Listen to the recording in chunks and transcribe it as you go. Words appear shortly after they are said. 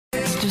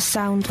bit of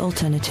sound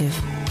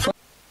alternative.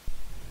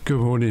 Good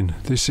morning,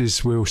 this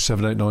is Will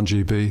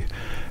 789GB,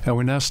 and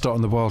we're now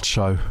starting the Wild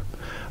Show.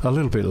 A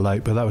little bit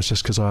late, but that was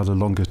just because I had a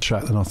longer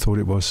track than I thought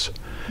it was.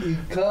 You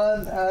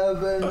can't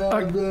have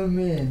another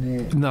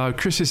minute. No,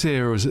 Chris is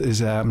here as it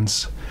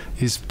happens.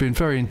 He's been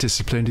very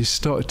indisciplined, he's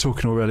started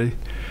talking already.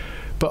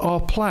 But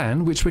our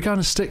plan, which we're going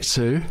to stick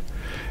to,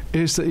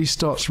 is that he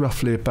starts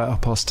roughly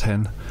about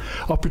 10:30.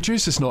 Our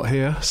producer's not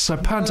here, so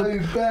Panda... No,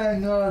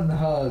 bang on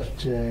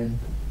 10:30.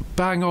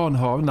 Bang on,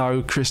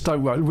 no, Chris,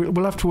 don't worry.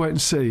 We'll have to wait and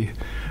see.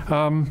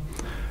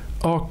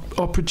 Our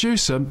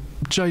producer,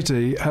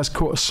 JD, has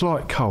caught a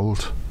slight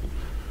cold,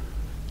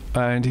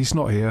 and he's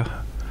not here.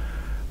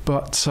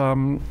 But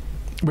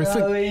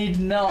he's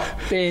not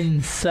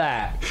been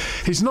sacked.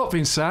 He's not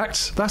been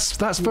sacked.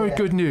 That's very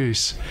good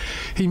news.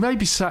 He may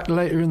be sacked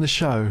later in the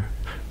show.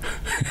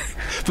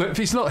 But if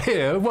he's not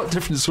here, what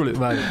difference will it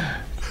make?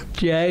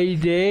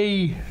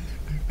 JD,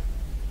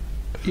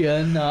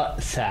 you're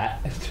not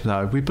sacked.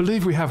 No, we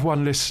believe we have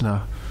one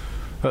listener,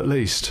 at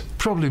least.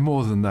 Probably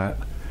more than that.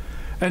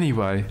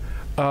 Anyway,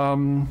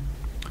 I'm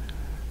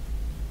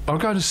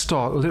going to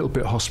start a little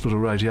bit hospital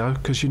radio,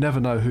 because you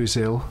never know who's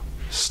ill,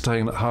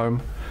 staying at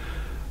home.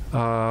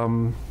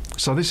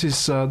 So this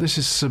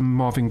is some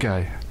Marvin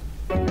Gaye.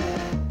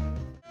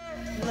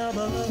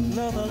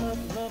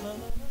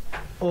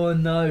 Or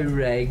no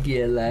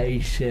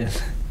regulation.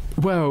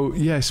 Well,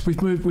 yes,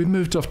 we've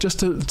moved off just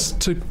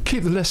to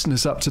keep the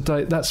listeners up to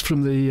date. That's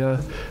from the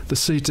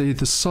CD,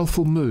 The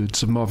Soulful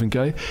Moods of Marvin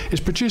Gaye.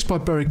 It's produced by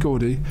Berry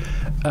Gordy,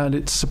 and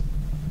it's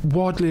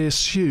widely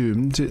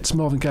assumed it's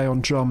Marvin Gaye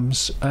on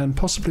drums and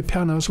possibly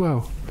piano as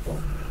well,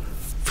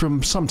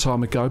 from some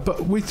time ago.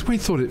 But we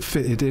thought it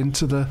fitted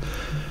into the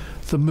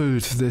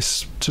mood for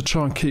this, to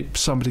try and keep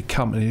somebody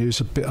company who's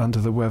a bit under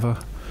the weather,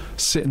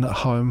 sitting at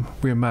home,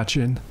 we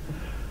imagine.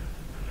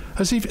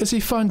 Has he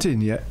phoned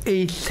in yet?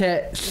 He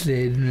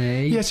texted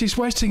me. Yes, he's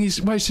wasting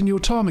your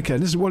time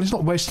again, isn't it? Well, he's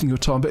not wasting your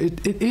time, but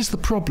it is the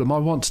problem I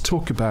want to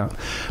talk about,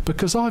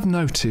 because I've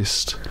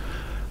noticed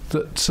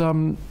that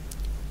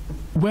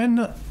when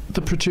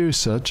the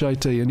producer,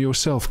 JD, and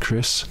yourself,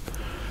 Chris,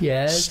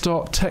 yes,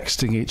 start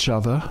texting each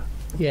other,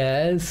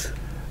 yes,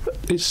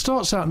 it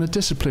starts out in a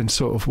disciplined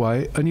sort of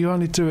way, and you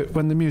only do it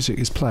when the music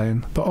is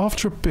playing. But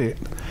after a bit,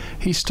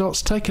 he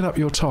starts taking up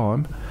your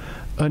time,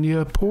 and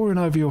you're poring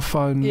over your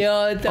phone,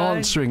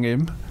 answering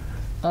him.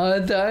 I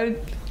don't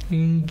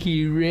think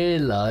he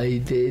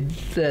realises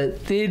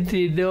that this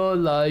is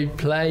all I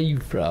play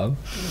from.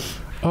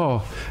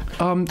 Oh,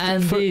 and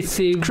this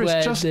is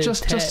Chris, where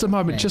just a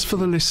moment, just for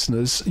the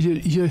listeners,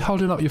 you're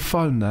holding up your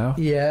phone now,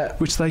 yeah,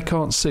 which they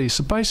can't see.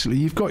 So basically,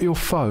 you've got your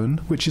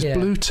phone, which is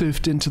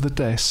Bluetoothed into the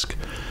desk.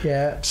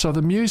 Yeah. So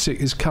the music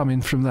is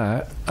coming from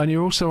that, and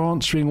you're also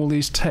answering all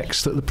these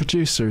texts that the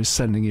producer is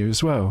sending you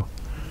as well.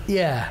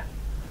 Yeah.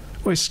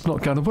 Well, it's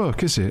not going to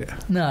work, is it?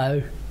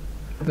 No.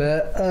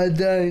 But I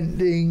don't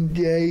think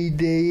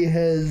JD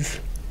has...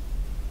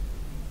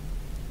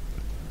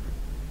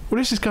 Well,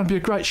 this is going to be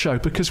a great show,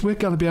 because we're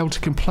going to be able to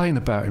complain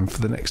about him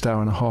for the next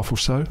hour and a half or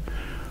so.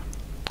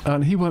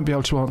 And he won't be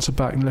able to answer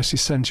back unless he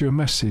sends you a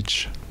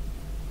message.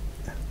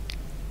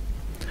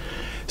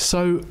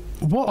 So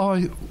what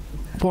I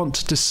want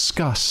to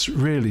discuss,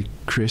 really,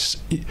 Chris,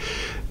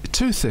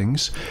 two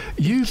things.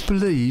 You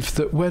believe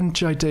that when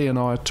JD and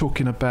I are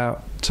talking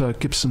about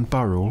Gibson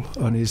Burrell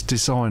and his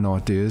design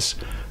ideas,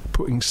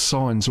 putting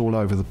signs all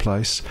over the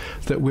place,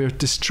 that we're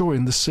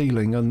destroying the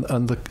ceiling and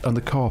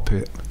the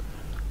carpet.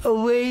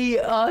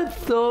 I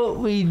thought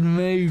we'd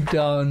moved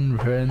on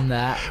from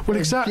that. Well,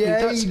 exactly.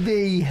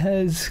 JD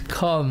has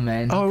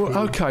commented. Oh,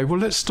 okay. Well,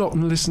 let's stop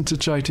and listen to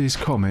JD's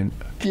comment.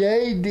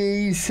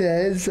 JD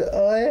says,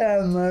 I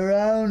am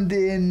around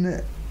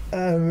in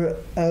a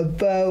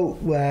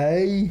about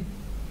way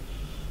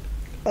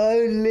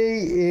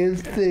only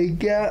if the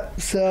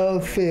gaps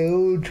are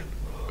filled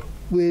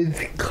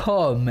with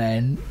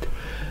comment.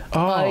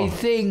 Oh. I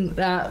think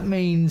that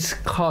means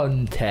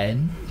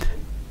content.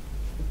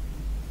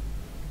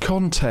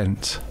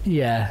 Content?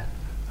 Yeah.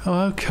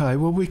 Oh, okay,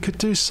 well, we could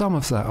do some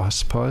of that, I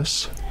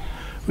suppose.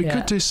 We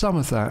could do some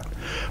of that.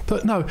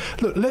 But no,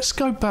 look, let's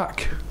go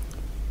back.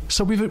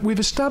 So we've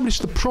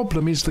established the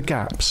problem is the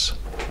gaps.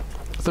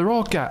 There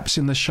are gaps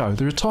in the show.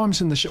 There are times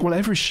in the show, well,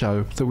 every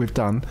show that we've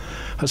done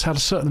has had a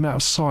certain amount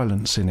of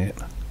silence in it.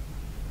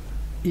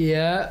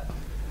 Yeah.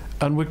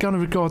 And we're going to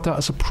regard that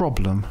as a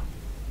problem.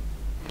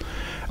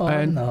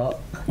 I'm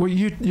not. Well,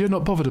 you're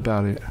not bothered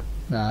about it?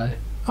 No.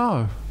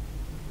 Oh.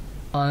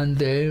 I'm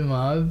doing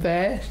my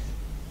best.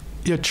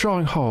 You're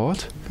trying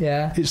hard.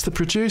 Yeah. It's the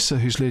producer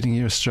who's leading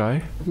you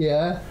astray.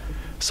 Yeah.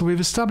 So we've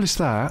established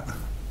that.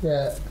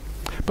 Yeah.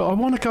 But I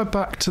want to go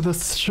back to the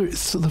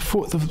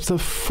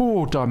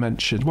four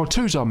dimensions, well,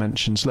 2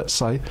 dimensions, let's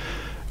say,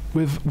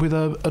 with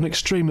an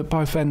extreme at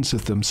both ends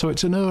of them. So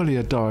it's an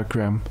earlier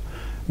diagram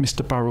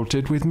Mr. Burrell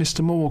did with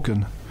Mr.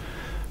 Morgan,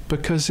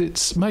 because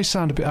it may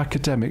sound a bit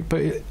academic, but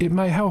it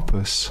may help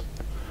us.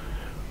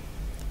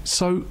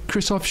 So,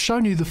 Chris, I've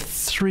shown you the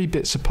 3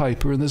 bits of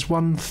paper, and there's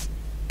one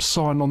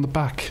sign on the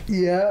back.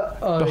 Yeah,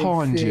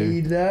 Behind I see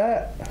you.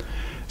 that.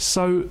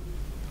 So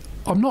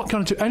I'm not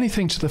going to do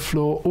anything to the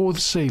floor or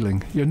the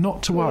ceiling. You're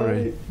not to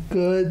worry. Right,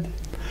 good.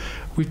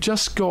 We've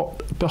just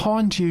got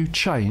behind you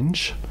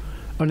change,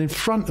 and in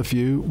front of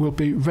you will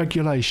be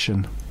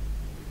regulation.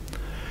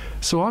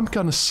 So I'm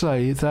going to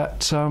say that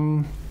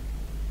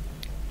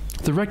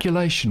the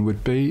regulation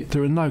would be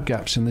there are no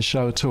gaps in the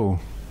show at all.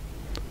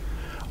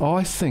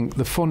 I think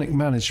the phonic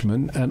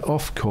management and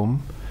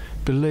Ofcom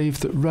believe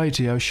that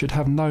radio should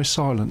have no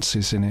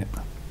silences in it.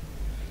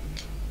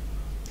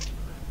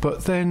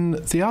 But then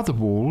the other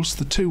walls,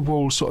 the two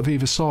walls sort of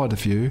either side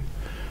of you,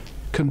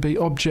 can be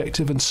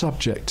objective and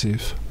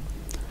subjective.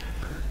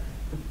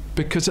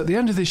 Because at the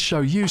end of this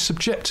show, you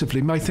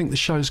subjectively may think the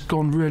show's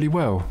gone really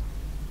well.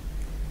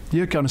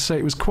 You're going to say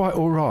it was quite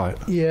all right.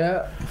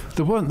 Yeah.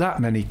 There weren't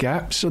that many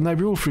gaps, and they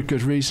were all for a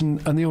good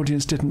reason, and the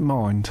audience didn't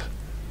mind.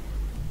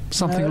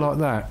 Something like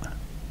that.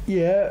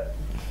 Yeah.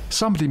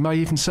 Somebody may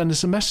even send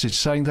us a message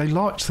saying they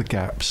liked the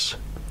gaps,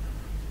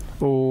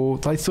 or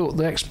they thought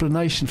the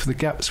explanation for the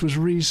gaps was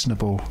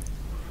reasonable.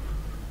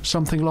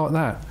 Something like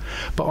that.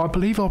 But I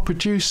believe our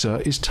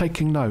producer is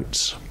taking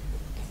notes.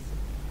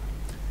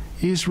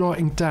 He is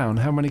writing down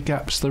how many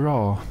gaps there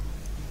are.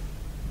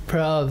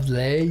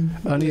 Probably.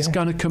 And he's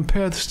going to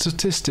compare the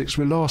statistics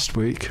with last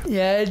week.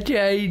 Yeah,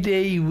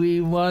 JD,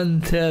 we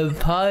want a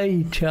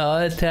pie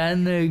chart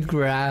and a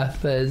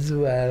graph as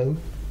well.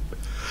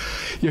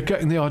 You're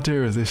getting the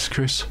idea of this,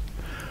 Chris.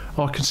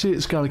 I can see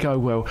it's going to go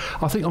well.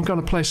 I think I'm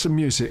going to play some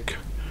music.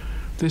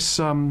 This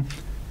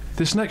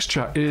next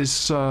track is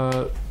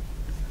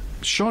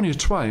Shania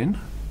Twain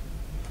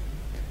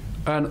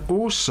and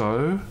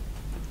also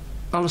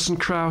Alison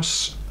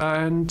Krauss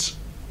and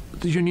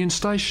the Union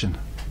Station.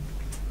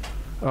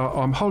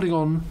 I'm holding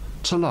on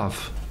to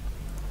love.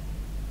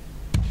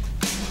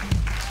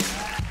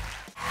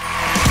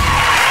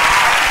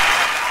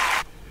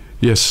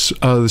 Yes,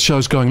 the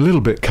show's going a little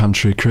bit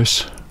country,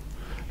 Chris.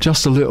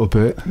 Just a little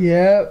bit.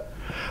 Yep.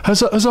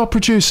 Has our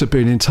producer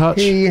been in touch?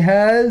 He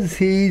has.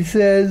 He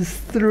says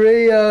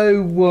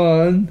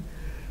 301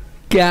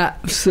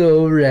 gaps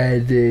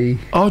already.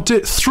 Oh,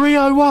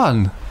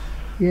 301?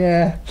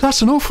 Yeah.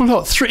 That's an awful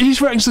lot. He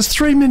reckons there's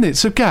 3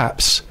 minutes of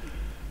gaps.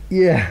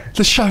 Yeah.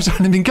 The show's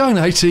only been going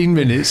 18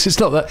 minutes. It's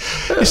not that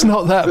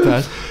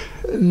bad.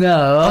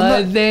 No,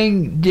 I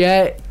think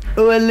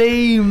well,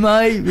 he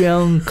might be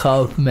on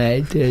cough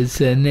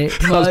medicine. It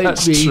might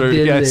that's be true.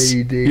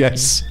 deluding.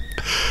 Yes.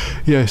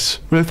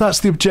 Well, if that's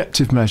the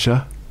objective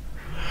measure.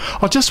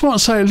 I just want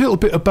to say a little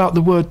bit about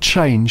the word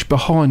change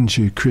behind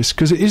you, Chris,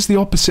 because it is the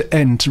opposite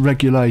end to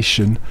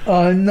regulation.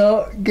 I'm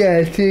not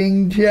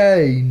getting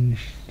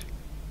changed.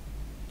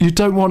 You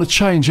don't want to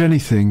change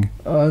anything.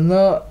 I'm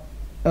not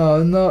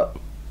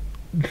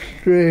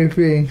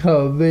stripping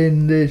up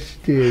in the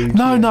studio.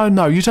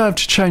 No. You don't have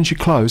to change your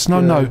clothes.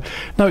 No.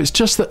 It's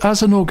just that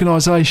as an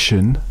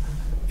organisation,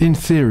 in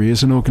theory,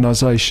 as an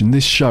organisation,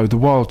 this show, the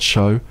Wild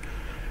Show,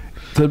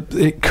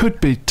 it could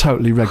be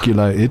totally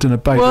regulated and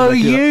obeyed. Well,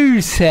 you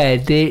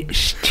said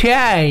it's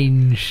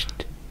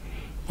changed.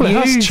 Well, it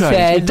has changed. You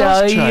said it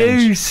does I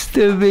change. used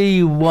to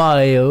be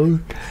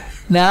wild.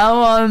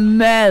 Now I'm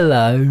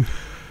mellow.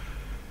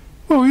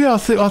 Well, yeah, I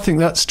think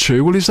that's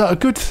true. Well, is that a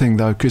good thing,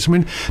 though? Because, I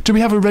mean, do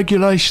we have a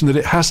regulation that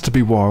it has to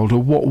be wild, or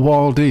what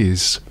wild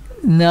is?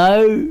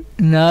 No,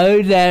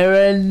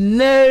 there are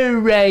no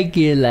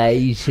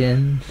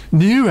regulations.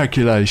 New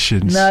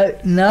regulations?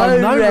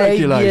 No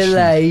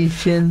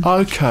regulations.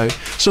 Okay,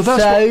 so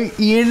that's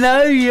you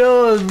know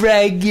your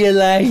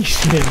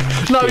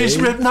regulations.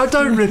 No,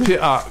 don't rip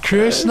it up,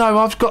 Chris. No,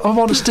 I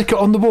want to stick it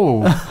on the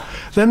wall.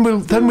 Then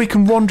we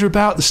can wander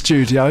about the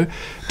studio,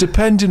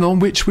 depending on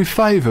which we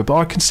favour. But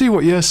I can see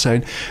what you're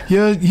saying.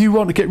 You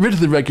want to get rid of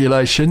the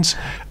regulations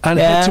and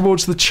head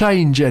towards the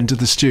change end of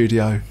the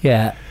studio.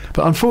 Yeah.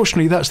 But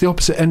unfortunately, that's the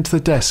opposite end of the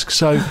desk.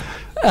 So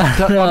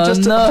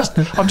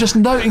I'm just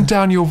noting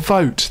down your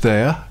vote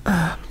there.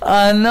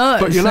 I'm not.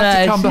 But you'll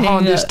have to come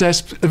behind this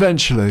desk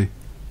eventually.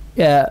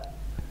 Yeah.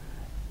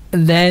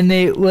 Then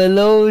it will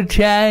all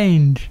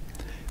change.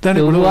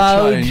 The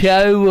Wild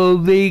Show will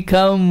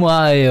become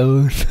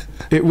wild.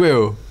 It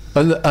will.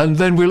 And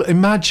then we'll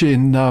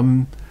imagine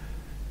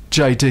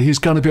JD, who's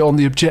going to be on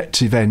the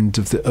objective end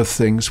of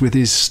things with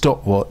his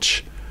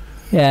stopwatch.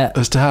 Yeah.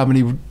 As to how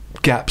many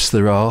gaps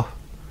there are.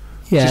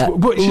 Yeah.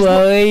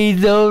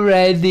 He's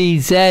already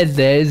said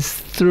there's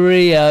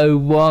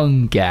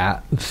 301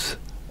 gaps.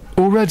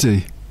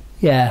 Already?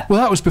 Yeah.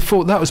 Well, that was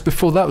before that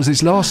was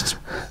his last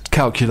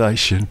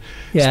calculation.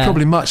 Yeah. It's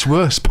probably much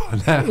worse by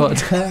now.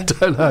 I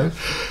don't know.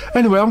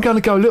 Anyway, I'm going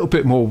to go a little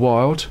bit more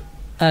wild.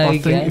 Okay. I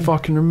think if I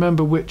can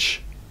remember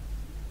which.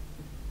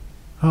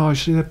 Oh,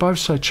 actually, they both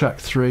say track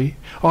 3.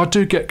 I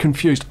do get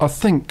confused. I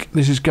think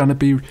this is going to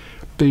be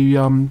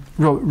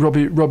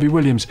Robbie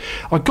Williams.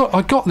 I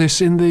got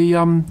this in the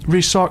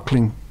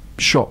recycling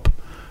shop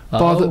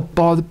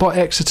by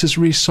Exeter's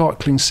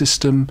recycling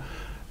system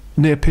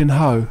near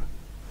Pinhoe.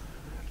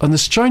 And the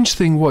strange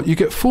thing you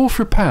get 4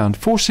 for £1,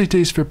 4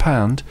 CDs for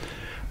 £1,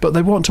 but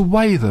they want to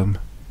weigh them.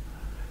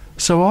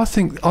 So I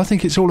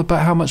think it's all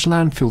about how much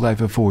landfill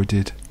they've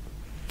avoided.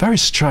 Very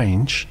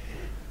strange.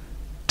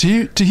 Do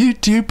you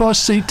buy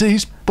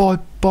CDs by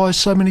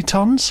so many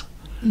tons?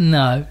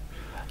 No.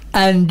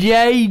 And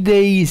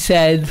JD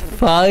said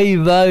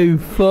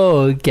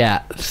 504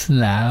 gaps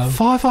now.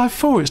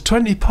 504, it's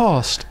 20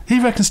 past. He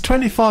reckons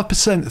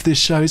 25% of this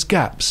show is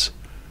gaps.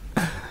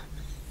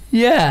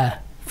 Yeah.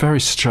 Very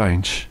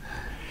strange.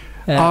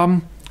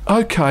 Yeah.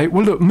 Okay,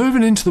 well look,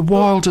 moving into the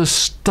wilder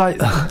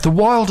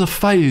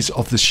phase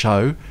of the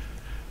show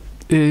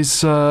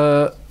is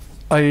a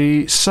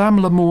Sam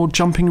Lamore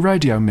jumping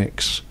radio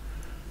mix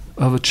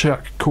of a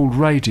track called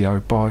Radio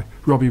by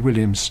Robbie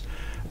Williams.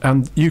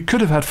 And you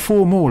could have had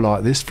 4 more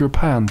like this for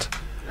 £1.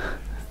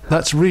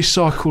 That's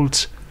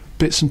recycled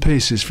bits and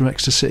pieces from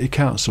Exeter City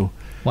Council.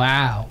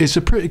 Wow. It's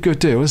a pretty good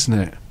deal, isn't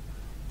it?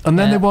 And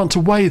then they want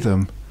to weigh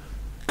them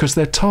because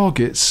their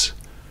targets,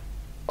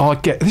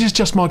 this is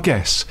just my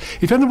guess.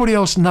 If anybody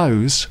else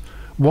knows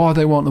why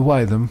they want to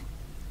weigh them,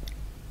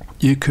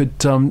 you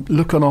could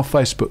look on our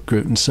Facebook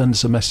group and send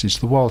us a message.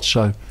 The Wild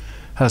Show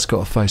has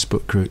got a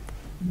Facebook group.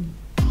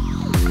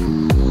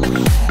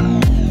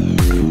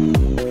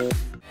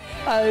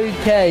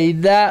 Okay,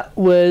 that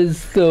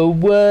was the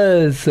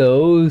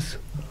Wurzels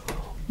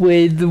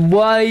with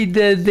Why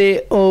Does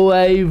It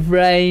Always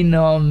Rain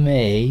on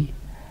Me?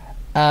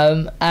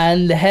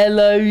 And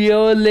hello,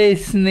 you're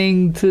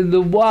listening to The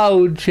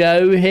Wild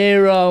Show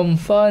here on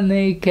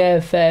Phonic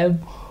FM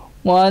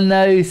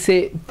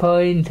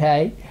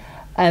 106.8.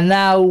 And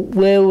now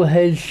Will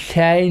has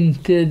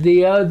changed to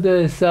the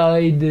other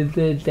side of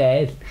the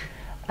desk.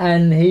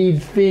 And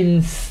he's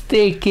been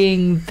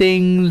sticking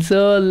things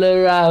all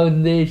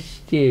around the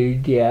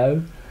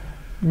studio.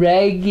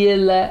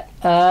 Regular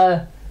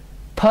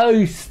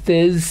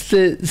posters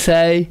that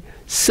say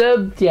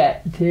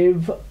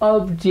subjective,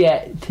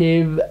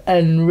 objective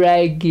and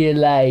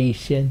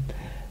regulation.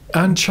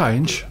 And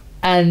change.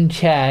 And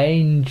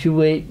change,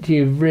 which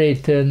you've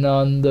written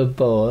on the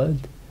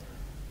board.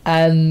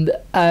 And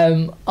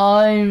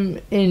I'm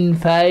in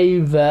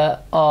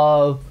favour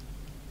of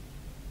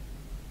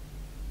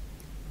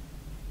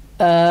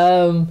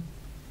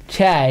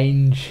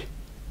change.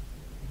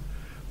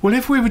 Well,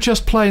 if we were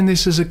just playing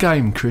this as a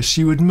game, Chris,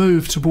 you would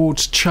move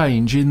towards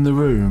change in the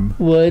room.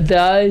 Would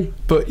I?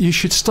 But you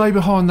should stay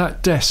behind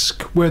that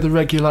desk where the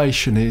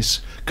regulation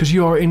is, because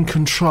you are in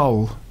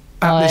control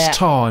at this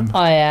time.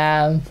 I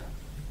am.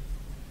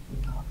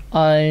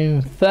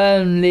 I'm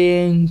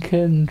firmly in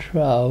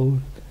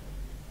control.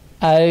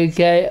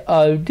 Okay,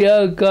 I've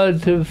just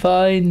got to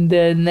find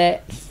the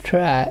next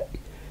track.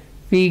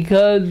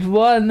 Because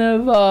one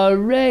of our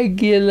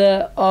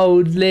regular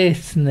old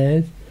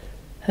listeners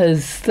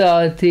has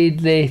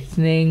started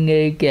listening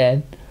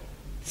again.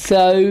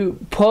 So,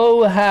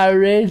 Paul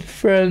Harris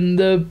from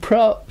the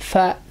Prop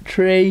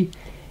Factory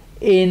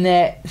in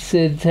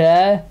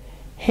Exeter,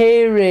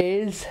 here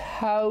is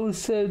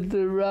House of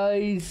the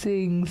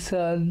Rising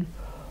Sun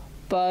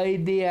by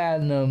the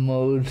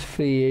Animals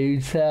for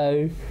you.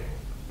 So,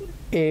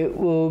 it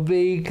will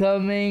be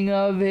coming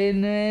up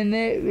in a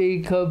minute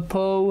because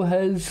Paul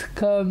has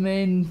come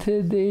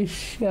into this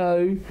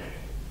show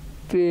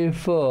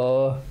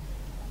before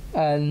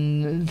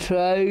and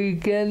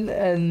spoken,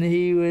 and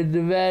he was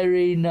a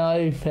very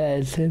nice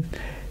person.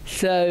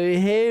 So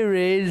here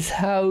is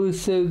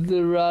House of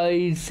the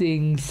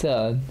Rising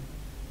Sun.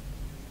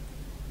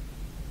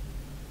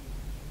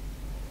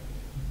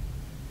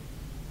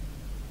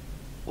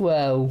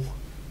 Well,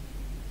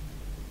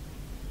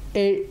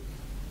 it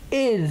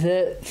is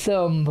at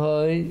some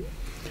point.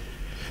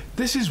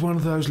 This is one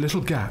of those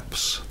little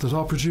gaps that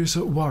our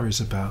producer worries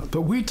about,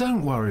 but we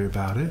don't worry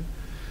about it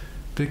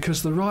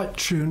because the right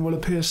tune will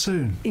appear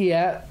soon.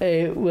 Yeah,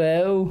 it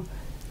will.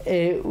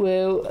 It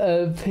will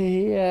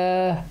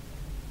appear.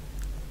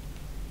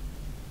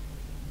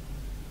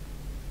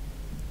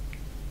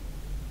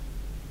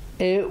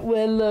 It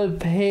will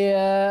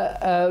appear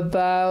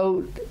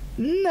about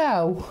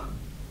now.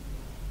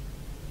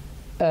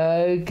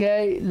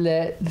 Okay,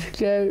 let's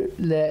go.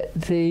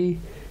 Let's see.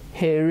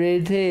 Here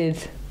it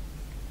is.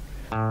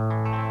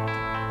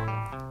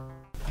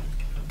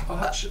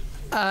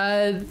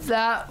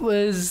 That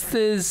was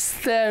the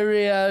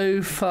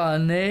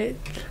Stereophonic,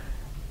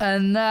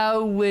 and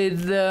now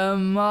with the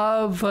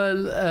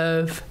marvel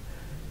of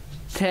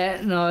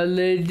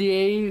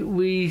technology,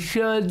 we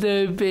should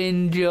have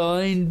been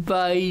joined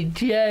by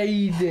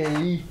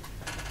JD.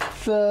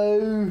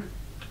 So,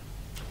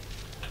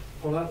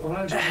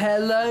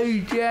 hello,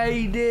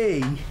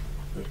 JD.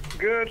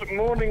 Good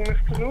morning,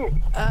 Mr.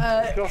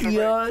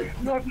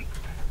 Nook.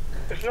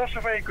 It's not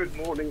a very good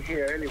morning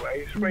here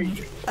anyway, it's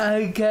raining.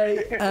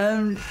 Okay,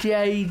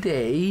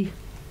 JD.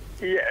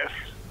 Yes.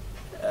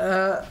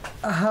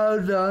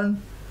 Hold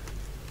on.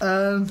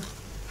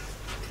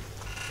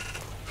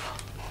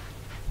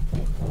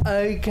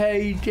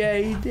 Okay,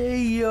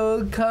 JD,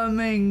 you're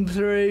coming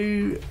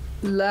through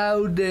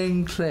loud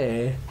and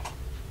clear.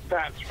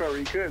 That's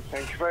very good,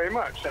 thank you very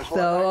much. That's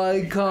so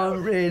I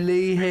can't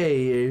really hear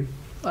you.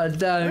 I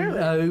don't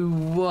know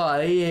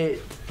why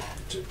it...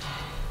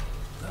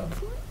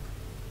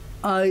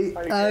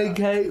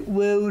 Okay,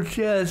 Will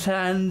just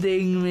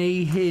handing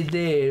me his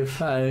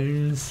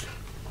earphones,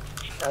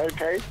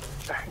 Okay.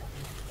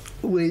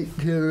 which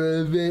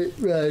are a bit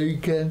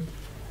broken.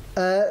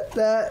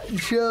 That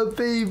should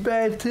be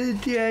better,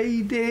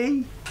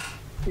 JD.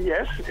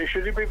 Yes,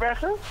 should it be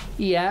better?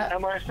 Yeah,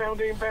 Am I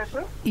sounding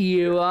better?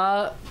 you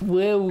are.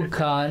 Will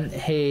can't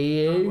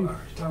hear you.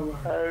 Don't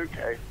worry.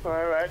 Okay,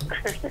 all right.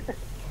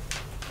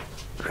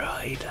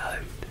 Righto.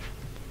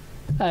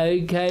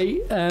 Okay,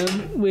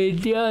 we're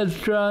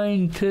just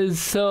trying to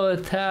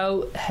sort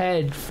out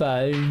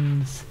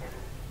headphones.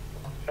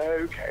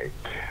 Okay.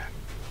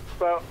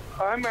 Well,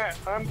 I'm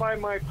by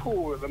my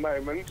pool at the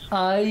moment.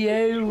 Are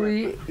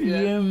you?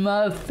 You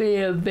must be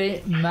a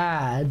bit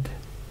mad.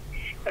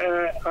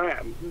 I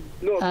am.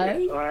 Not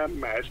this, I am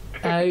mad.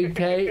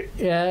 Okay,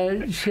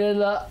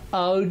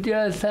 I'll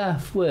just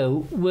ask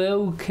Will.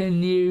 Will,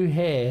 can you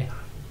hear?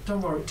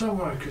 Don't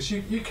worry, Chris.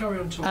 You carry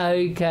on talking.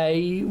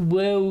 Okay,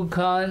 Will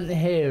can't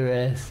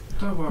hear us.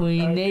 Don't worry.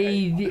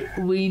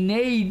 We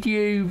need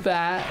you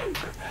back.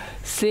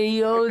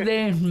 See, all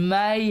this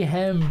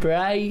mayhem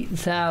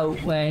breaks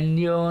out when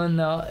you're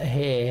not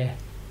here.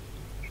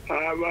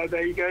 Well,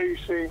 there you go, you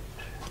see.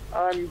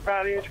 I'm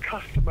valued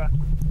customer.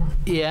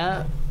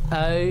 Yeah.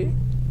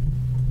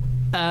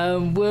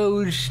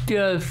 Will's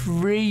just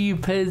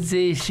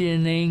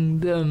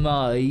repositioning the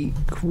mic,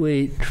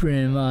 which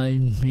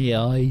reminds me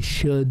I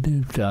should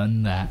have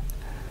done that.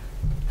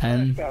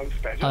 And That sounds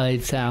better. I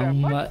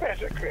sound much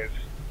better, Chris.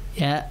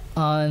 Yeah,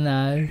 I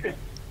know.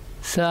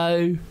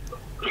 So,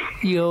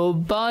 you're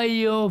by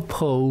your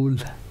pool.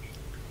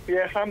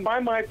 Yes, I'm by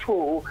my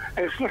pool,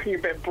 and it's looking a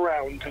bit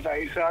brown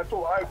today, so I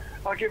thought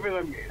I'll give it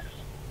a miss.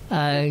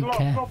 Okay.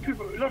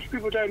 Lots of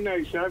people don't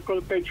know, so I've got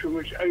a bedroom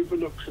which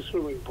overlooks a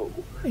swimming pool.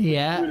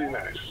 Yeah. It's really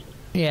nice.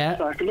 Yeah.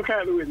 So I can look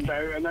out the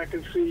window and I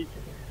can see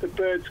the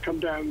birds come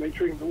down and they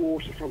drink the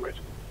water from it.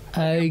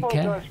 I Okay.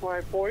 apologise for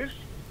my voice.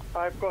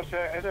 I've got,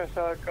 as I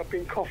said, I've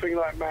been coughing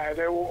like mad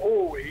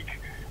all week,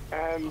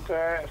 and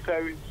so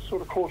it's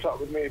sort of caught up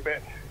with me a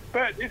bit.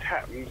 But it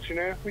happens, you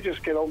know. We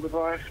just get on with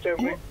life,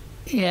 don't we?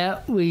 Yeah,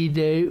 we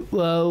do.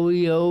 Well,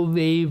 you'll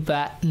be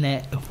back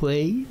next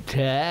week to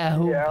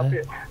help.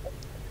 Yeah.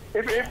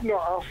 If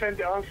not, I'll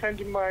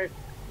send in my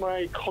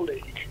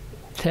colleague.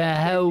 To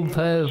help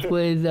us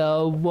with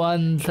our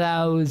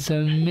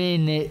 1,000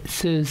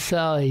 minutes of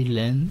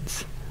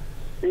silence.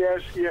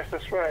 Yes,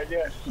 that's right.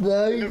 Yes.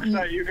 So, It looks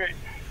like you're going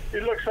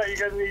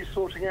to need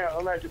sorting out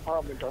on that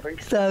department, I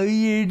think. so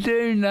you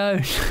do know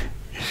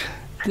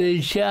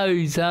the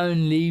show's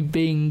only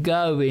been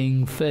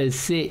going for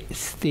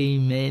 60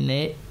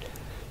 minutes.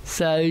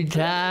 So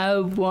to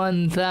have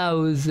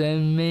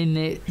 1,000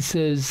 minutes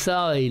of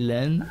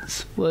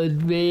silence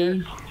would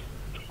be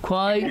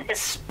quite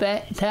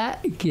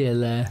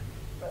spectacular.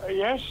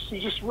 Yes, you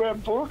just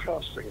weren't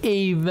broadcasting.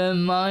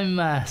 Even my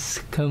maths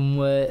can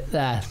work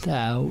that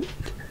out.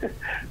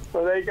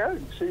 Well, there you go.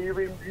 So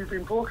you've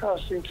been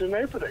broadcasting to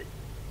nobody.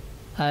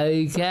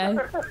 Okay.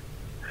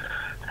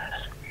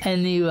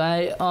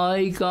 Anyway,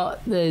 I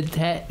got the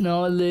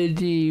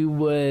technology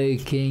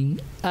working.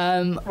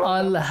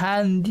 I'll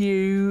hand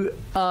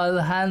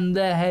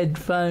the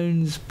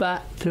headphones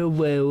back to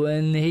Will,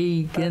 and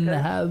he can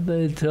have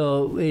a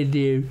talk with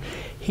you.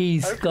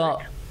 He's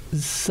got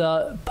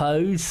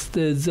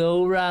posters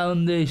all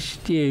round the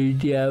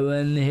studio,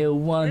 and he'll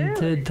want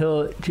to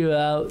talk to you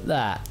about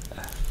that.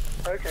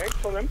 Okay,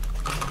 for them.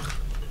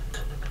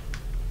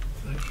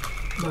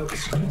 No,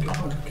 it's good.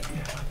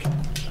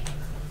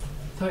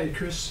 Thank you,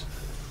 Chris.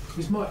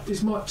 Is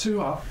mic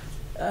 2 up?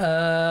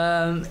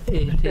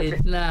 It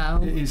is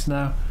now. It is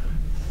now.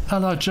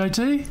 Hello,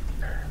 JD.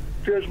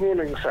 Good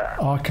morning, sir.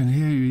 I can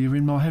hear you. You're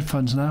in my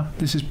headphones now.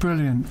 This is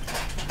brilliant.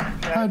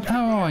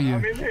 How are you?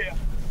 I'm in here.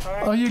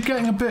 Are you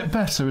getting a bit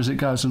better as it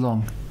goes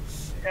along?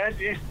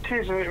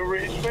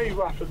 It's very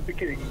rough at the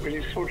beginning, but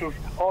it's sort of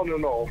on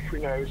and off, you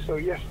know. So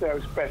yesterday I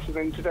was better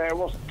than today I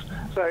wasn't.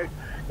 So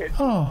it's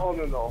on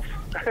and off.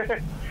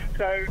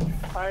 So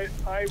I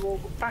will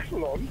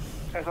battle on,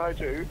 as I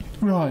do.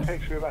 Right. It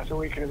takes me about a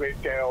week and a bit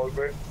to get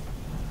over it.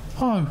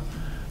 Oh,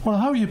 well, I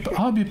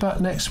hope you're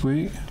back next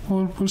week.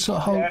 We'll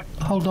sort of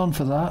hold on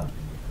for that.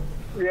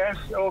 Yes,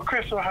 or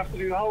Chris will have to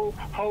do the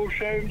whole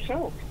show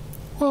himself.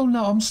 Well,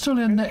 no, I'm still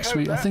in next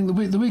week. I think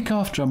the week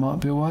after I might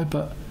be away,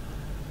 but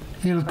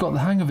he'll have got the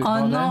hang of it by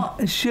then. I'm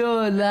not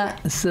sure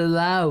that's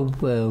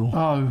allowed, Will.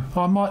 Oh,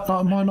 I might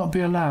not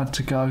be allowed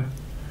to go.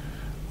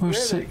 We'll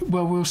see.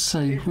 Well, we'll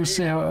see. We'll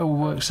see how it all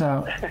works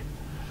out.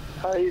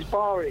 He's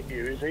barring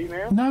you, is he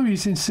now? No,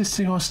 he's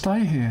insisting I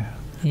stay here.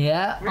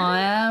 Yeah, I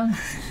am.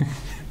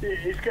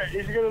 Is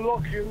he going to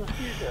lock you in the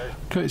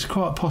studio? It's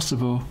quite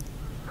possible.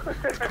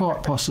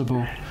 Quite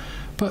possible.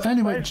 But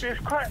anyway, It's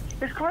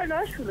quite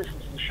nice to listen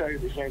to the show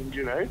this end,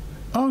 you know.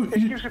 oh,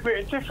 It gives a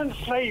bit of different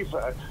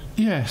flavour.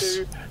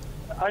 yes,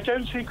 I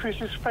don't see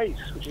Chris's face,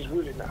 which is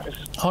really nice.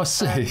 I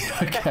see.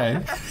 Okay,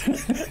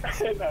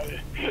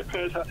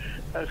 No,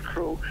 that's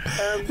cruel.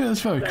 yeah,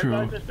 that's very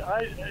cruel.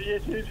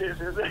 It is.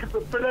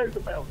 But below the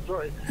belt,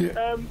 sorry.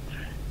 Yeah.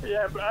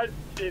 Yeah, but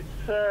it's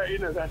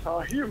that's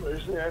our humour,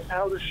 isn't it? That's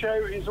how the show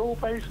is all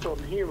based on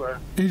humour.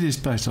 It is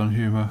based on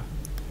humour.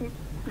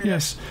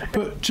 Yes,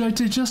 but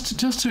JD,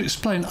 just to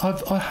explain,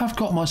 I have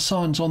got my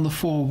signs on the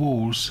 4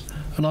 walls,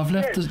 and I've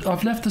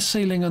left the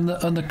ceiling and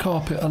the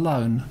carpet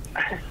alone.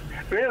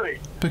 Really?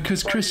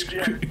 Because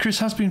Chris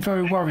has been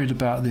very worried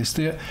about this.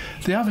 The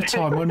other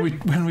time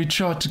when we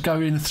tried to go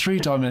in a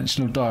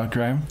 3-dimensional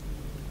diagram.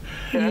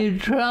 You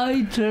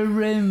tried to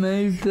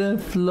remove the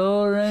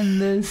floor and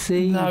the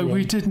ceiling. No,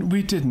 we didn't.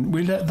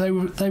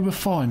 They were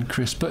fine,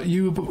 Chris. But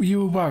you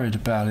were worried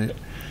about it.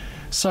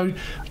 So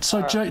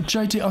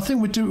JD, I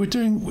think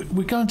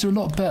we're going to do a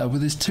lot better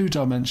with this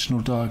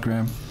 2-dimensional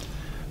diagram,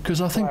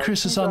 because I think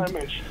Chris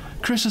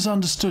has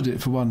understood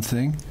it for one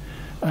thing,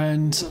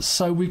 and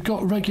so we've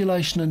got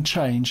regulation and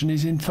change, and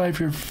he's in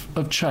favour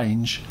of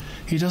change.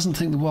 He doesn't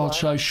think the wild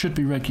show should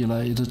be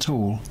regulated at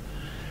all.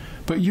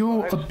 But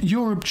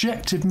your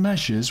objective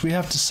measures, we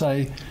have to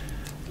say,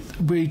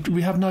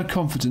 we have no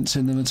confidence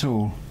in them at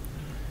all.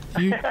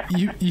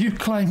 You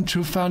claim to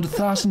have found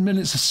 1,000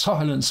 minutes of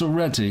silence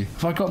already.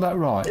 Have I got that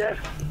right?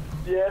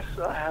 Yes,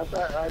 I have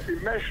that. I've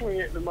been measuring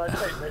it with my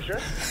tape measure,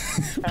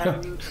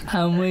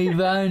 and we've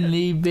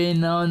only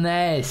been on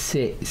air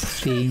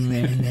 60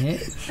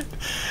 minutes.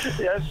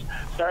 Yes,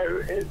 so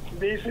it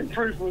needs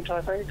improvement,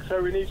 I think.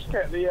 So we need to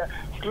get the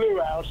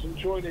glue out and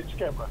join it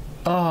together.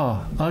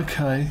 Ah,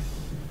 okay.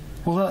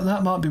 Well,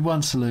 that might be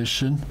one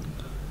solution.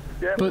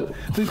 Yeah. But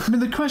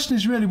the question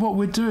is really what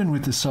we're doing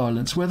with the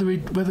silence. Whether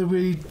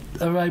we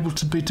are able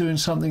to be doing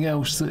something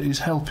else that is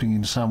helping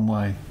in some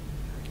way.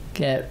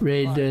 Get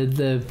rid of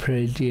the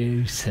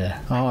producer.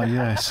 Oh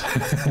yes,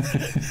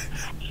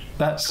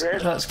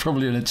 that's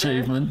probably an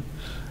achievement.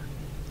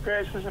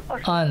 Chris, there's a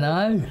button I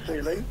know. on the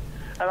ceiling,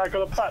 and I've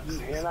got a button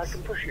here, and I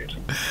can push it.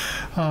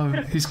 Oh,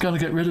 he's going to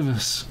get rid of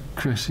us,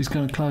 Chris. He's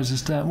going to close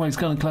us down. Well, he's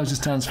going to close us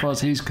down as far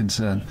as he's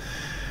concerned.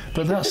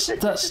 But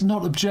that's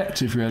not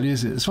objective, really,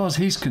 is it? As far as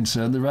he's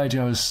concerned, the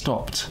radio has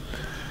stopped.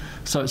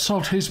 So it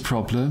solved his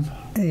problem.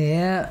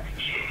 Yeah.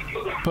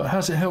 But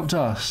has it helped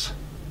us?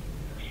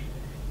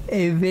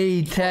 If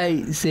he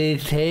takes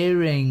his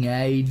hearing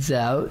aids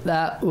out,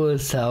 that will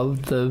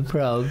solve the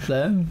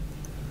problem.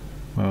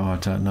 Well, I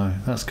don't know.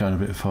 That's going a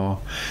bit far.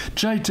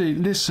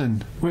 JD,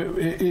 listen,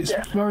 it's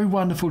very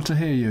wonderful to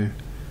hear you,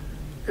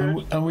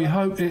 and we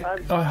hope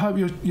I hope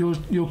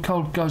your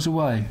cold goes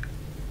away.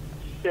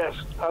 Yes,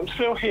 I'm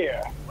still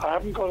here. I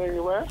haven't gone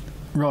anywhere.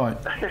 Right.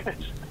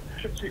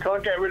 So you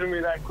can't get rid of me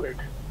that quick.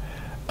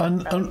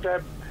 And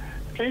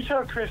please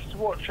tell Chris to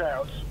watch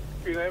out,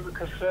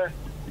 because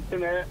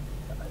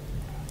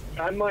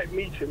I might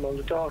meet him on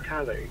the dark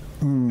alley.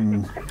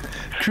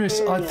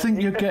 Chris, I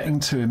think you're getting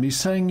to him. He's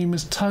saying you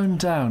must tone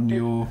down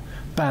your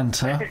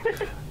banter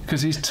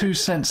because he's too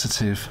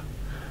sensitive.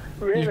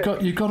 Really?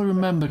 You've got to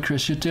remember,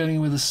 Chris, you're dealing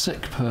with a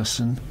sick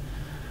person,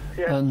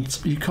 and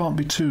you can't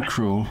be too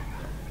cruel.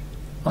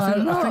 I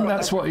think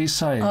that's what he's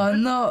saying.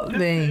 I'm not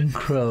being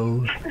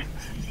cruel.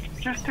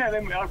 Just tell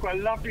him I've got a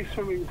lovely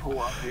swimming pool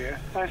up here,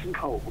 nice and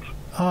cold.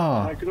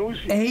 Ah. I can always...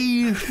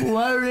 He's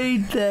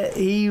worried that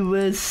he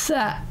was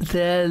sacked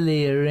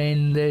earlier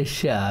in the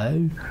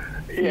show.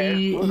 Yeah,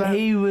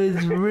 he was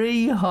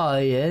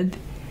rehired,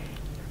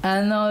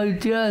 and I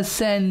just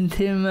sent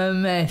him a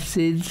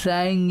message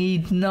saying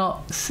he'd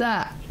not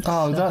sacked.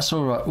 Oh, that's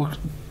all right. Well,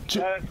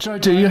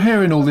 JD, you're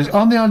hearing all this.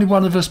 I'm the only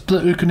one of us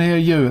who can hear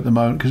you at the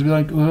moment because we've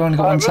only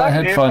got one set of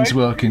headphones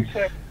working.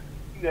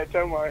 Yeah,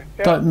 don't worry.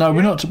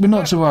 We're not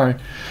to worry.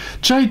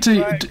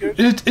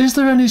 JD, is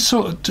there any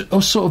sort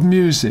of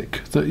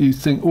music that you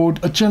think, or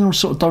a general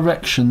sort of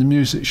direction the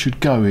music should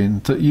go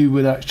in that you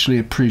would actually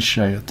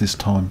appreciate at this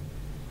time?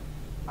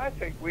 I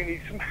think we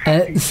need some.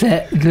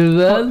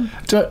 Acceptable.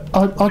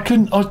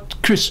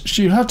 Chris,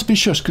 you have to be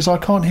shush because I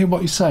can't hear what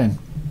you're saying.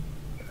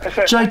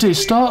 JD,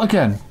 start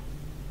again.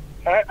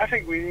 I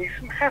think we need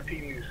some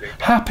happy music.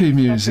 Happy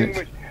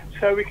music.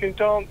 So we can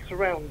dance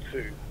around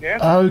to. Yeah.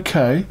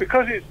 Okay.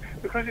 Because it's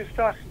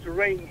starting to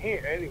rain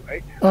here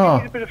anyway. We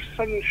need a bit of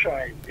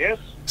sunshine. Yes.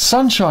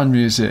 Sunshine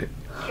music.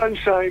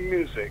 Sunshine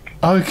music.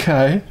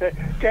 Okay. So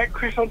get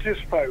Chris onto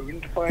his phone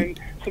to find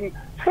some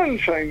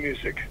sunshine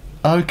music.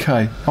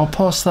 Okay, I'll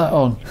pass that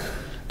on.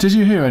 Did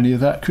you hear any of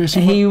that, Chris?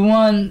 He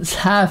wants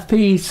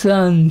happy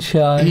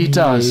sunshine. He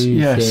does.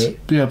 Music. Yes.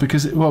 Yeah,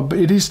 because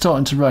it is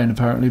starting to rain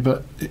apparently,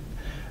 but.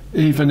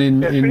 Even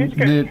near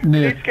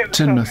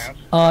Teignmouth.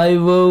 I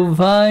will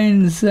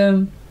find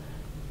some.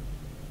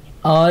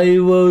 I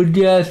will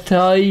just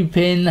type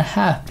in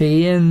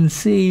happy and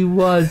see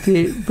what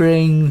it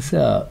brings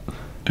up.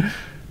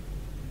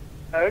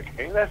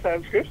 Okay, that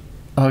sounds good.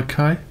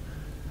 Okay.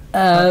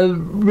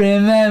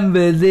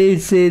 Remember,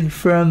 this is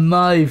from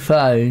my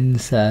phone,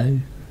 so.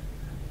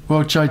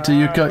 Well,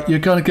 JD, you're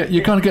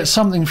going to get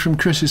something from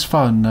Chris's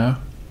phone now.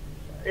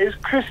 Is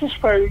Chris's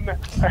phone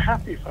a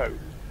happy phone?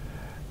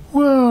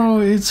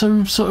 Well, it's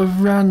a sort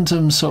of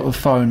random sort of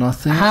phone, I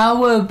think.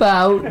 How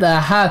about the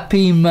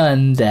Happy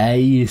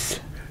Mondays?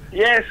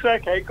 Yes,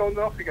 okay, go on,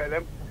 off you go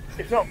then.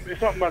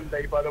 It's not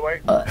Monday, by the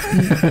way.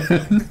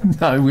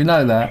 No, we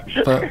know that,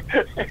 but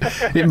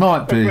it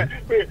might be.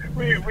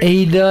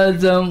 He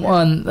doesn't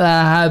want the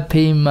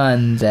Happy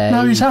Monday.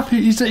 No, he's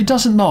happy. He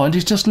doesn't mind.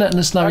 He's just letting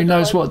us know he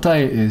knows what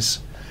day it is.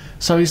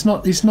 So he's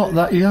not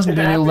that. He hasn't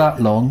been ill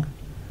that long.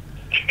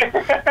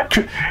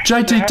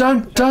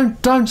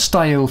 JD, don't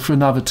stay ill for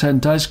another 10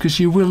 days because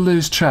you will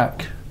lose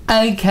track.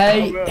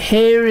 Okay,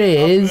 here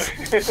is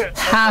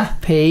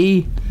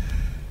Happy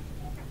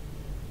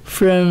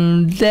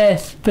from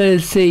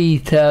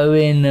Despacito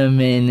in a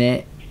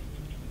minute.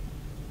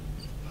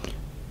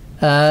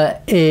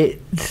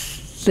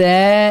 It's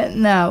there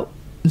now.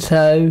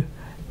 So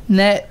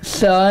next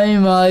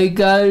time I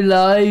go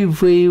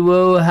live, we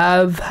will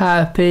have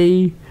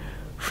Happy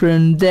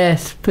from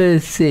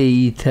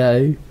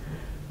Despacito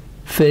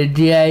for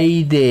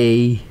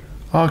JD.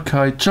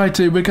 Okay,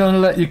 JD, we're going to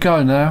let you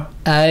go now.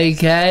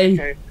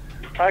 Okay.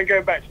 I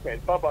go back to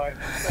bed. Bye-bye.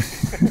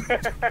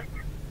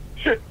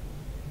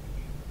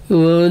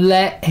 We'll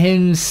let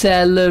him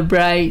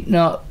celebrate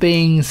not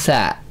being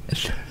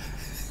sacked.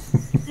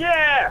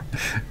 Yeah!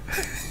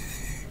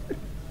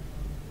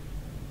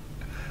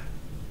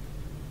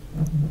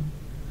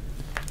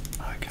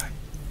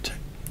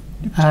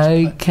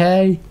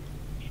 Okay.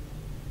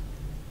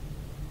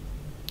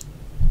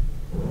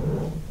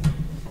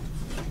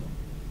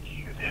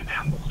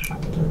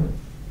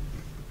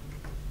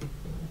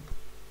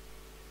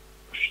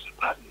 Push the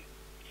button.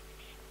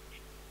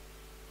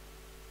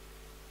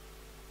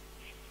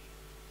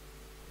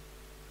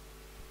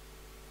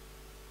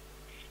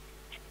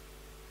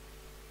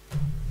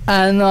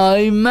 And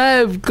I may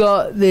have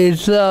got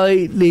this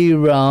slightly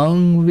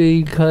wrong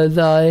because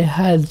I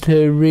had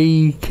to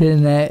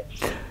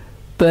reconnect.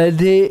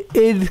 But it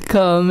is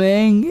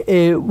coming.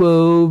 It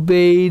will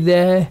be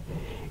there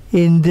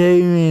in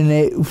 2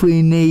 minutes.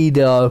 We need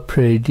our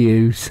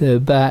producer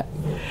back.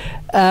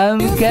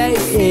 Okay,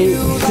 it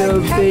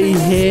should be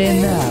here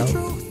now.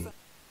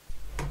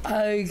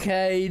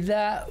 Okay,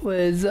 that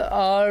was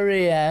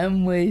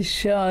R.E.M. with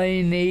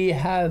Shiny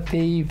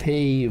Happy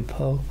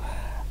People.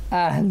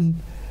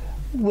 And,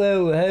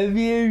 well, have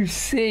you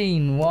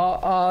seen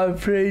what our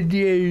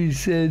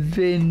producer's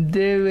been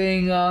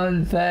doing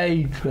on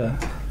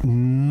Facebook?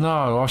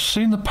 No, I've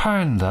seen the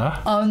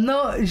panda. I'm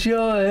not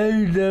sure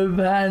who the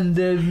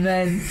panda's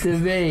meant to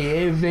be,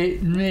 if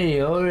it's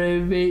me or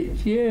if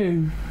it's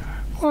you.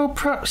 Well,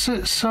 perhaps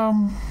it's, I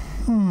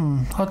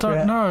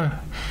don't know.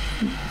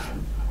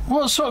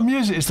 What sort of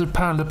music is the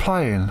panda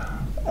playing?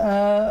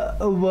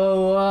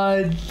 Well,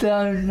 I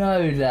don't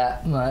know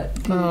that much.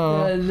 It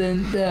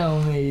doesn't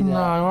tell me that. No,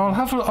 I'll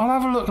have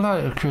a look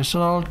later, Chris,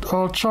 and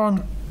I'll try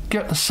and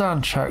get the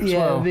soundtrack as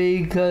well. Yeah,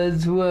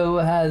 because Will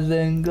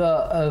hasn't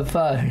got a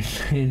phone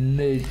in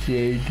the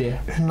studio.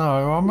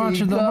 No, I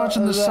imagine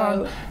the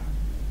sound.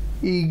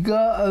 He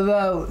got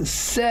about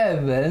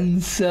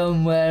 7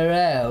 somewhere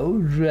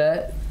else,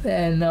 but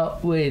they're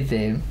not with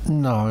him.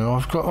 No, I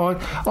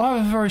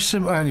have a very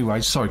simple.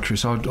 Anyway, sorry,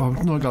 Chris. I'm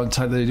not going to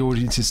take the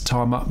audience's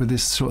time up with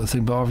this sort of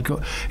thing, but I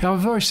have a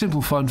very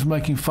simple phone for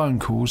making phone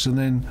calls, and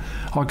then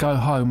I go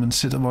home and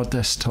sit at my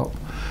desktop.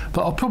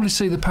 But I'll probably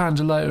see the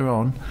panda later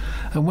on,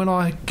 and when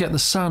I get the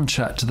sound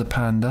chat to the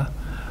panda,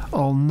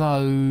 I'll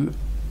know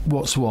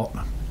what's what.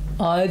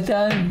 I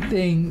don't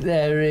think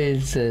there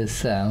is a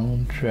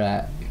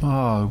soundtrack.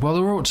 Oh, well,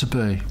 there ought to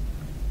be.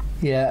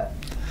 Yeah.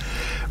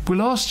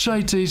 We'll ask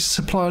JD to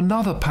supply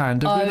another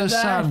panda with a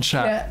sound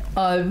chat.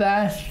 I've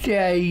asked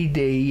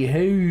JD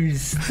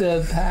who's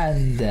the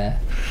panda.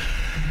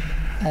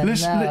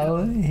 And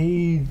now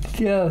he's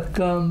just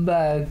come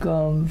back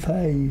on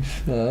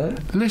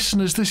Facebook.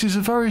 Listeners, this is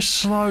a very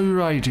slow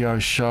radio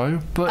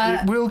show,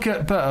 but it will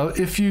get better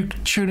if you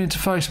tune into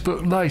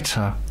Facebook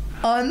later.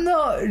 I'm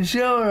not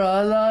sure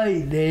I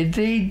liked it.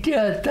 He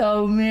just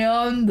told me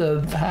I'm the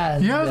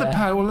panda. You're the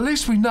panda. Well, at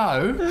least we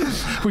know.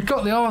 We've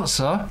got the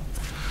answer.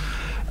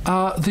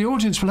 The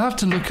audience will have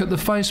to look at the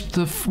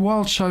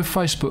Wild Show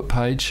Facebook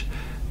page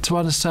to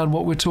understand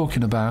what we're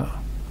talking about.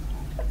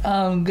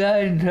 I'm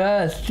going to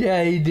ask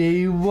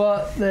JD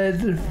what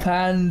the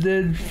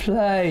panda's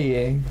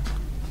playing.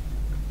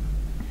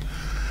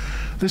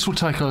 This will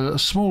take a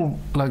small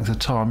length of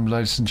time,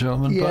 ladies and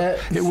gentlemen,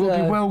 but it will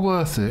be well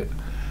worth it.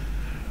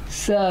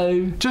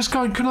 So,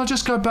 can I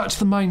just go back to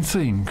the main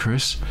theme,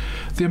 Chris?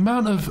 The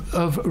amount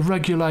of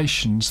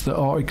regulations that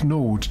are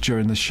ignored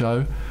during the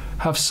show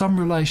have some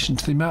relation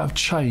to the amount of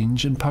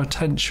change and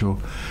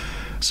potential.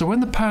 So when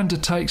the panda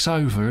takes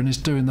over and is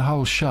doing the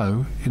whole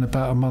show in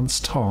about a month's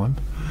time,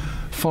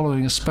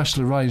 following a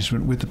special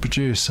arrangement with the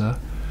producer,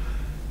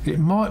 it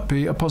might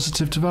be a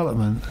positive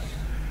development.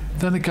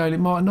 Then again, it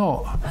might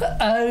not.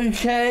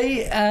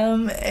 Okay,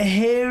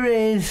 here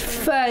is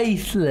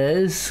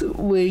Faithless.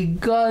 We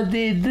got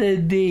it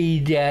the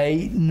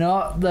DJ,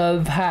 not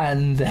the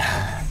panda.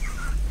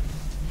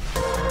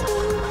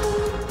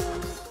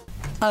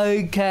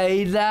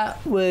 Okay,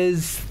 that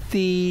was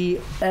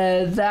Def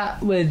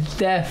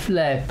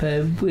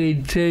Leppard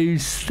with 2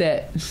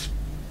 Steps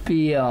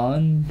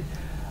Beyond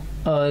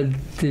or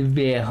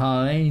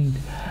Behind.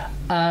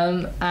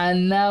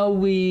 And now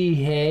we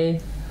hear,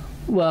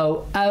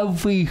 well,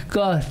 have we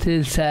got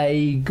to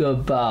say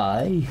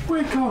goodbye?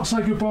 We can't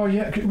say goodbye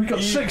yet. We've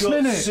got 6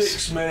 minutes.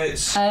 6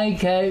 minutes.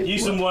 Okay.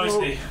 Use them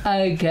wisely.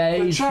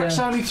 Okay. The track's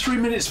only 3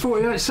 minutes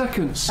 48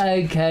 seconds.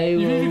 Okay.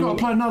 You've either got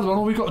to play another one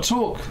or we've got to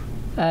talk.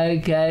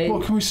 Okay.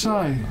 What can we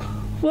say?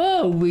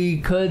 Well,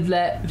 we could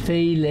let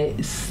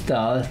Felix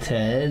start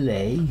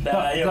early.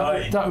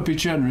 That would be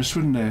generous,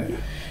 wouldn't it?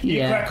 You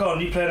crack on.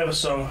 You play another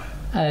song.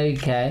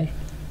 Okay.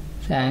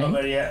 I'm not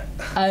ready yet.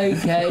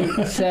 Okay,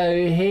 so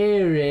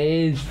here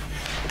is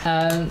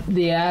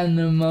the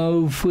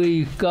animals.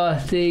 We've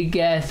got to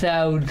get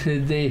out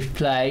of this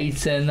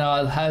place and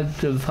I'll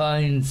have to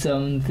find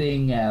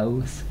something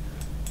else.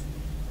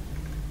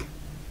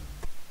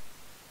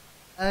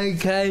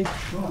 Okay,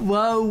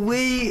 well,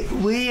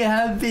 we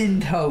have been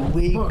told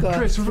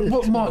Chris,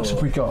 what marks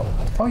have we got?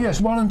 Oh,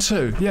 yes, 1 and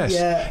 2. Yes.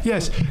 Yeah.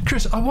 Yes.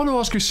 Chris, I want to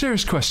ask you a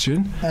serious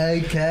question.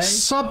 Okay.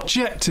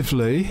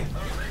 Subjectively,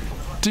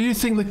 do you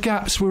think the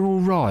gaps were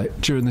all right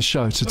during the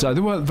show today?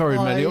 There weren't very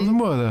many of them,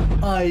 were there?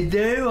 I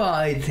do.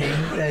 I think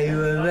they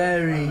were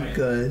very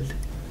good.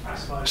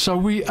 So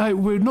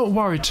we're not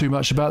worried too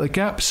much about the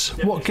gaps.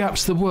 What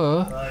gaps there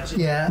were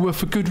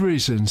for good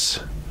reasons.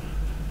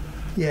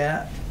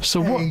 Yeah. So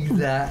what?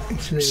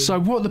 Exactly. So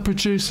what the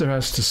producer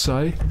has to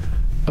say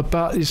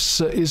about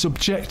his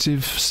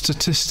objective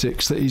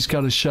statistics that he's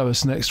going to show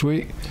us next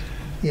week?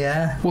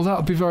 Yeah. Well, that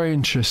would be very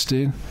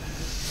interesting,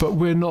 but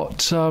we're not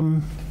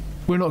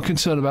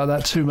concerned about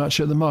that too much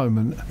at the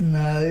moment.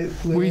 No,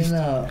 we're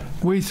not.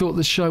 We thought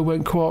the show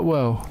went quite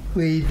well.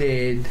 We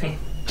did.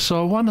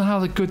 So I wonder how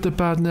the good, the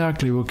bad and the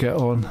ugly will get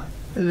on.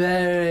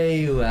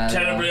 Very well.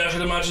 Terribly, I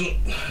should imagine.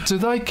 Do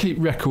they keep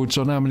records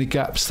on how many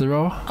gaps there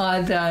are?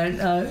 I don't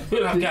know. We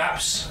don't have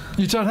gaps.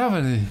 You don't have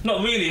any?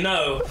 Not really,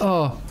 no.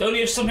 Oh.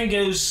 Only if something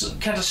goes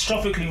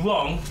catastrophically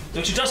wrong,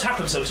 which it does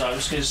happen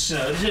sometimes, because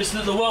it's just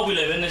the world we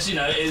live in is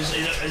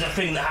a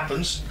thing that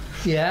happens.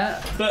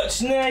 Yeah.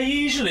 But no,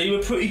 usually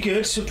we're pretty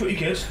good.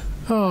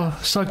 Oh,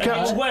 so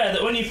gaps. I'm aware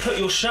that when you put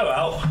your show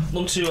out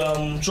onto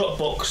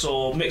Dropbox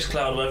or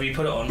Mixcloud, wherever you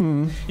put it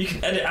on, you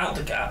can edit out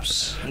the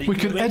gaps. We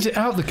can edit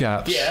out the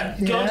gaps? Yeah.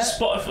 Go on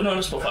Spotify, not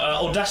Spotify,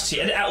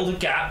 Audacity, edit out all the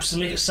gaps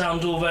and make it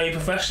sound all very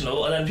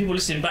professional, and then people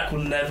listening back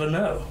will never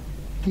know.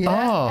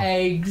 Yeah,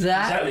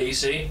 exactly. You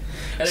see.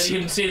 And then you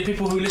can see the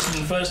people who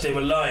listened the first day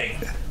were lying.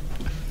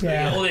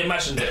 Yeah. Or they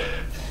imagined it.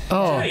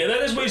 Oh. Yeah,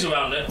 there's ways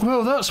around it.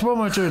 Well, that's one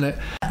way of doing it.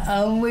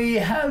 And we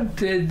have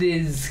to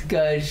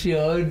discuss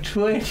your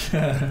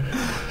Twitter.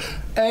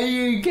 Are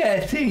you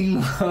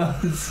getting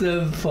lots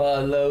of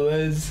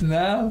followers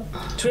now?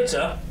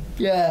 Twitter?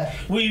 Yeah.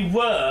 We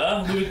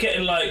were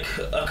getting like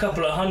a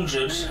couple of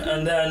hundred,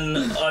 and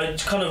then I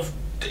kind of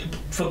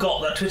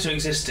forgot that Twitter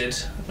existed,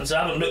 and so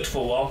I haven't looked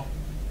for a while.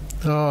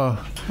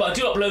 Oh. But I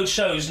do upload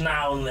shows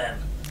now and then.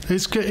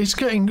 It's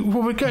getting.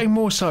 Well, we're getting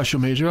more social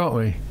media, aren't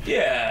we?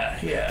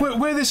 Yeah.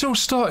 Where this all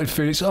started,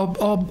 Felix,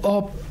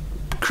 our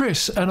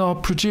Chris and our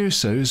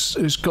producer,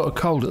 who's got a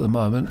cold at the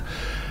moment,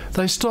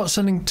 they start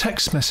sending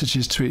text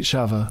messages to each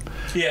other.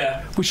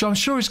 Yeah. Which I'm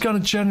sure is going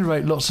to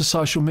generate lots of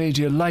social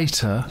media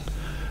later.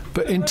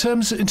 But in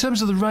terms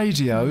of the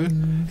radio,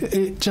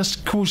 it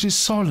just causes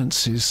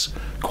silences,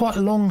 quite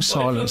long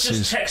silences. If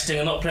you're just texting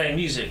and not playing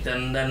music,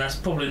 then that's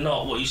probably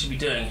not what you should be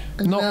doing.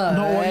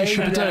 Not what you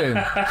should be doing.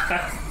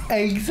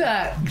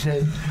 Exactly.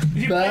 If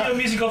you play your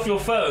music off your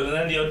phone and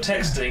then you're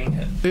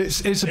texting,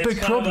 it's a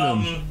big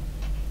problem.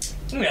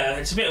 Yeah,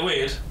 it's a bit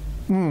weird.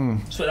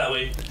 Let's put it that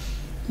way.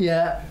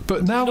 Yeah.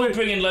 But now we're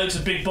bringing loads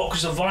of big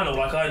boxes of vinyl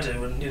like I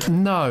do,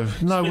 and No.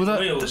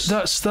 Well,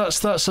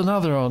 that's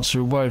another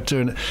answer, a way of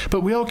doing it.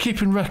 But we are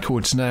keeping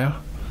records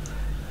now.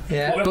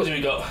 Yeah. What records have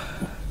we got?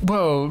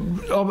 Well,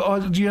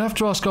 you have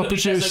to ask our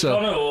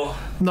producer.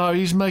 No,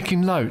 he's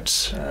making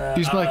notes.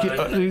 He's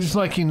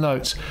making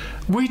notes.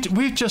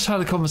 We've just had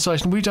a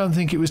conversation. We don't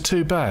think it was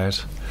too bad.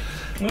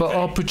 Okay. But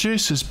our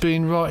producer's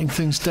been writing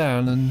things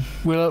down, and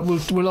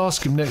we'll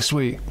ask him next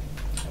week.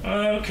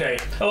 Okay.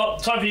 Well,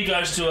 time for you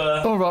guys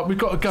to. All right, we've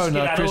got to go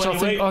now, Chris.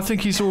 I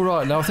think he's all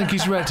right now. I think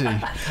he's ready.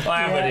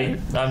 I am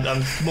ready.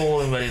 I'm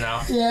more than ready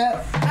now.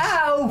 Yeah.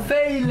 Ow,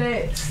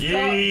 Felix! Stop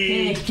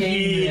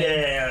kicking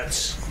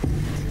it.